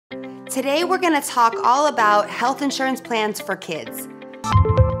Today we're going to talk all about health insurance plans for kids.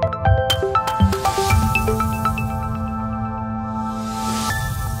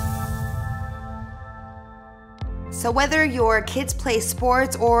 So whether your kids play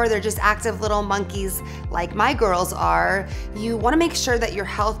sports or they're just active little monkeys like my girls are, you want to make sure that your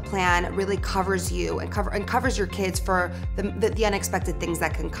health plan really covers you and covers your kids for the unexpected things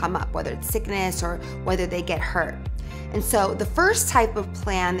that can come up, whether it's sickness or whether they get hurt. And so the first type of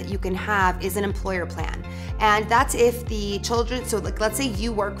plan that you can have is an employer plan. And that's if the children, so like let's say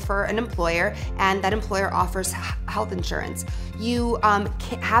you work for an employer and that employer offers health insurance. You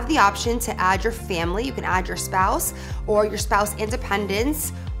have the option to add your family. You can add your spouse or your spouse and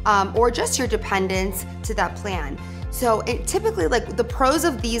dependents or just your dependents to that plan. So typically, like the pros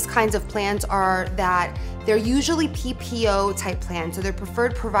of these kinds of plans are that they're usually PPO type plans, so they're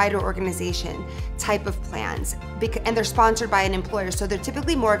preferred provider organization type of plans, and they're sponsored by an employer. So they're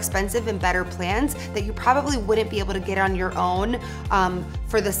typically more expensive and better plans that you probably wouldn't be able to get on your own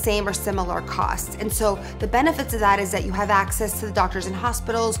for the same or similar costs. And so the benefits of that is that you have access to the doctors and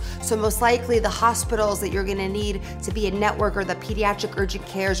hospitals. So most likely the hospitals that you're gonna need to be a network, or the pediatric urgent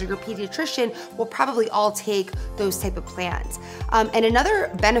cares or your pediatrician, will probably all take those type of plans. And another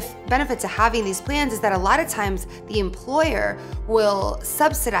benefit to having these plans is that a lot of times the employer will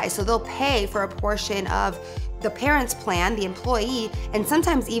subsidize, so they'll pay for a portion of the parent's plan, the employee, and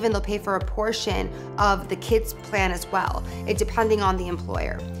sometimes even they'll pay for a portion of the kid's plan as well, depending on the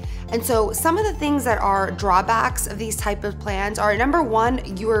employer. And so some of the things that are drawbacks of these type of plans are, number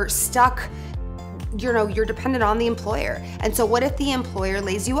one, you're stuck, you're dependent on the employer. And so what if the employer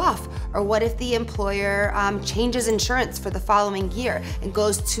lays you off? Or what if the employer changes insurance for the following year and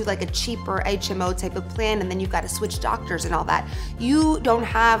goes to like a cheaper HMO type of plan, and then you've got to switch doctors and all that? You don't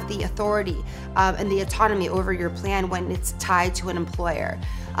have the authority and the autonomy over your plan when it's tied to an employer.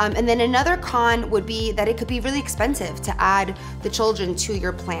 And then another con would be that it could be really expensive to add the children to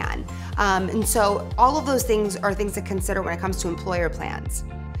your plan. And so all of those things are things to consider when it comes to employer plans.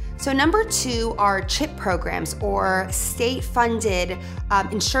 So number two are CHIP programs, or state-funded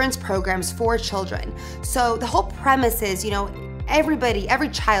insurance programs for children. So the whole premise is, every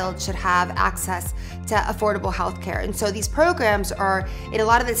child should have access to affordable health care. And so these programs are in a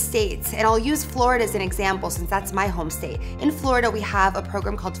lot of the states, and I'll use Florida as an example since that's my home state. In Florida, we have a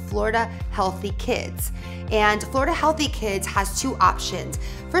program called Florida Healthy Kids. And Florida Healthy Kids has two options.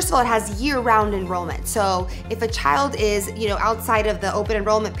 First of all, it has year-round enrollment. So if a child is, outside of the open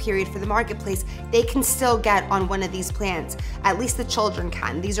enrollment period for the marketplace, they can still get on one of these plans. At least the children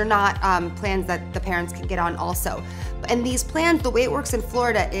can. These are not plans that the parents can get on also. And these plans, the way it works in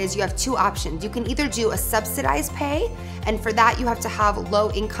Florida is you have two options. You can either do a subsidized pay, and for that you have to have low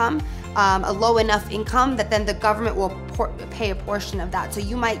income, a low enough income that then the government will pay a portion of that. So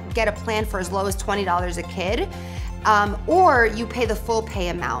you might get a plan for as low as $20 a kid, or you pay the full pay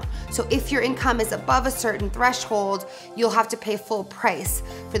amount. So if your income is above a certain threshold, you'll have to pay full price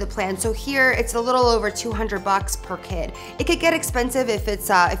for the plan. So here it's a little over $200 per kid. It could get expensive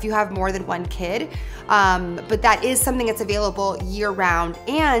if you have more than one kid, but that is something that's available year round.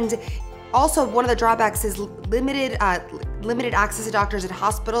 And also, one of the drawbacks is limited access to doctors and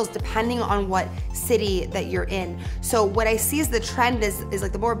hospitals depending on what city that you're in. So what I see is the trend is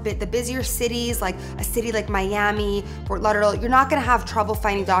like the busier cities, like a city like Miami, Fort Lauderdale, you're not gonna have trouble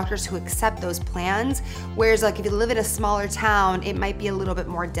finding doctors who accept those plans. Whereas like if you live in a smaller town, it might be a little bit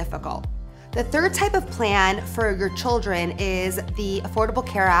more difficult. The third type of plan for your children is the Affordable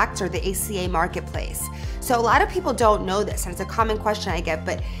Care Act, or the ACA marketplace. So a lot of people don't know this, and it's a common question I get,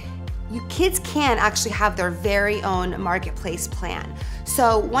 but kids can actually have their very own marketplace plan.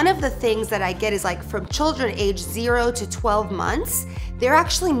 So one of the things that I get is like from children age 0 to 12 months, they're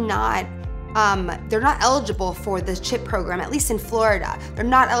actually not eligible for the CHIP program, at least in Florida. They're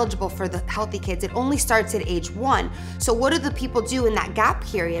not eligible for the Healthy Kids. It only starts at age 1. So what do the people do in that gap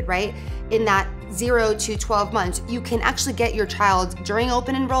period, right? In that 0 to 12 months, you can actually get your child during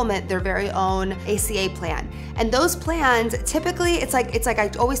open enrollment their very own ACA plan. And those plans, typically, it's like I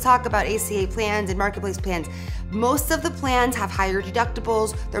always talk about ACA plans and marketplace plans. Most of the plans have higher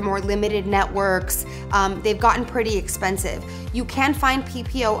deductibles, they're more limited networks, they've gotten pretty expensive. You can find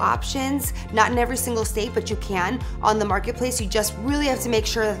PPO options, not in every single state, but you can on the marketplace. You just really have to make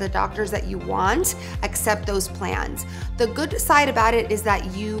sure that the doctors that you want accept those plans. The good side about it is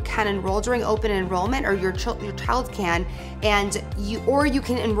that you can enroll during open enrollment, or your child can, and you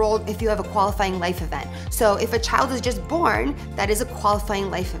can enroll if you have a qualifying life event. So if a child is just born, that is a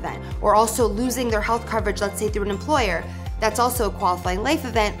qualifying life event. Or also losing their health coverage, let's say through an employer, that's also a qualifying life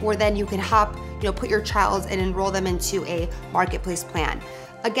event, where then you can put your child and enroll them into a marketplace plan.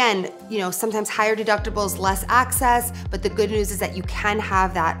 Again, sometimes higher deductibles, less access, but the good news is that you can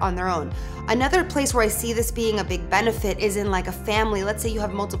have that on their own. Another place where I see this being a big benefit is in like a family. Let's say you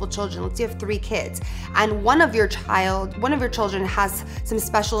have multiple children. Let's say you have 3 kids, and one of your children has some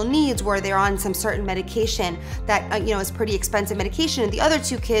special needs where they're on some certain medication that is pretty expensive medication, and the other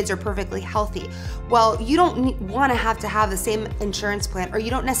 2 kids are perfectly healthy. Well, you don't want to have the same insurance plan, or you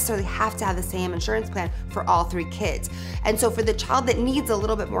don't necessarily have to have the same insurance plan for all 3 kids. And so for the child that needs a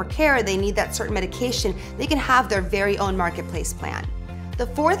little bit more care, they need that certain medication, they can have their very own marketplace plan. The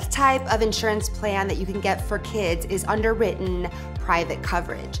 4th type of insurance plan that you can get for kids is underwritten private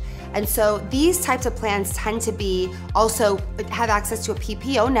coverage. And so these types of plans tend to also have access to a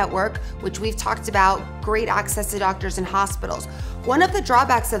PPO network, which we've talked about, great access to doctors and hospitals. One of the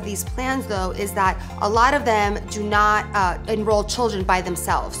drawbacks of these plans, though, is that a lot of them do not enroll children by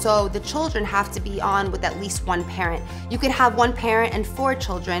themselves. So the children have to be on with at least one parent. You can have one parent and 4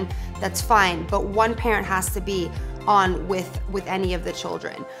 children, that's fine, but one parent has to be on with any of the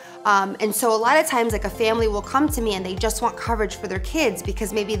children. And so a lot of times, like, a family will come to me and they just want coverage for their kids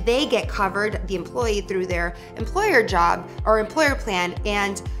because maybe they get covered, the employee, through their employer job or employer plan,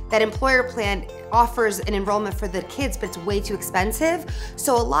 and that employer plan offers an enrollment for the kids, but it's way too expensive.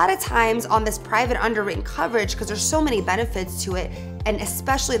 So a lot of times on this private underwritten coverage, because there's so many benefits to it, and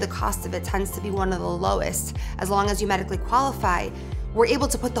especially the cost of it tends to be one of the lowest as long as you medically qualify, we're able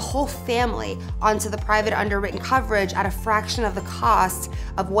to put the whole family onto the private underwritten coverage at a fraction of the cost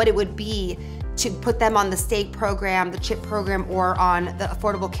of what it would be to put them on the state program, the CHIP program, or on the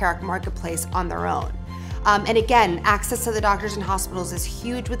Affordable Care Act marketplace on their own. And again, access to the doctors and hospitals is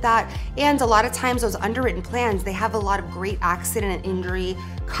huge with that. And a lot of times those underwritten plans, they have a lot of great accident and injury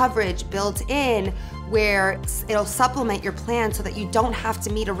coverage built in where it'll supplement your plan so that you don't have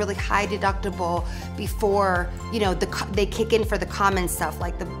to meet a really high deductible before they kick in for the common stuff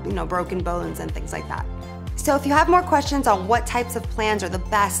like the broken bones and things like that. So if you have more questions on what types of plans are the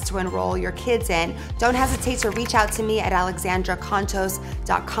best to enroll your kids in, don't hesitate to reach out to me at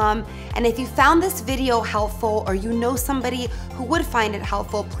alexandracontos.com. And if you found this video helpful, or you know somebody who would find it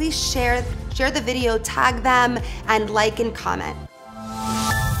helpful, please share the video, tag them, and like and comment.